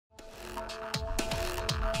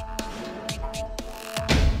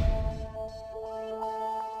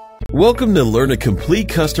Welcome to Learn a Complete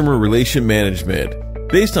Customer Relation Management,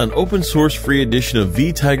 based on open source free edition of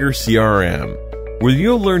VTiger CRM, where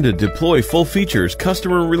you'll learn to deploy full features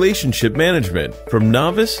customer relationship management from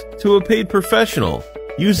novice to a paid professional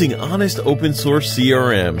using honest open source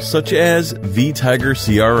CRM such as VTiger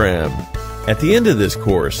CRM. At the end of this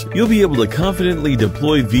course, you'll be able to confidently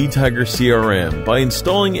deploy VTiger CRM by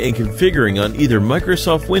installing and configuring on either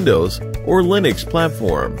Microsoft Windows or Linux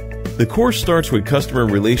platform. The course starts with customer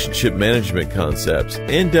relationship management concepts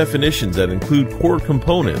and definitions that include core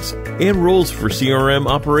components and roles for CRM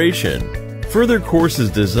operation. Further courses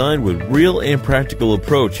designed with real and practical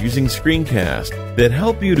approach using screencasts that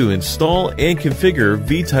help you to install and configure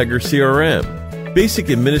VTiger CRM, basic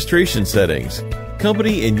administration settings,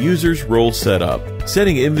 company and users role setup,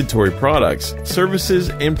 setting inventory products, services,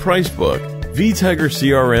 and price book, VTiger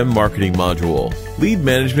CRM marketing module, lead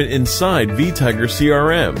management inside VTiger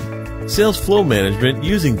CRM, sales flow management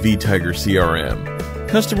using VTiger CRM,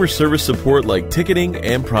 customer service support like ticketing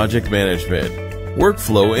and project management,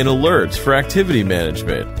 workflow and alerts for activity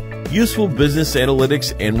management, useful business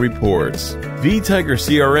analytics and reports, VTiger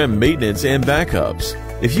CRM maintenance and backups.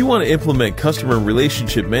 If you want to implement customer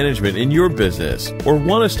relationship management in your business or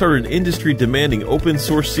want to start an industry-demanding open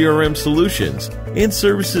source CRM solutions and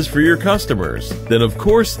services for your customers, then of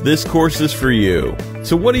course this course is for you.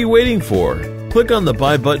 So what are you waiting for? Click on the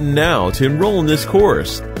Buy button now to enroll in this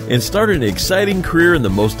course and start an exciting career in the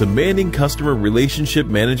most demanding customer relationship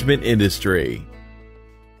management industry.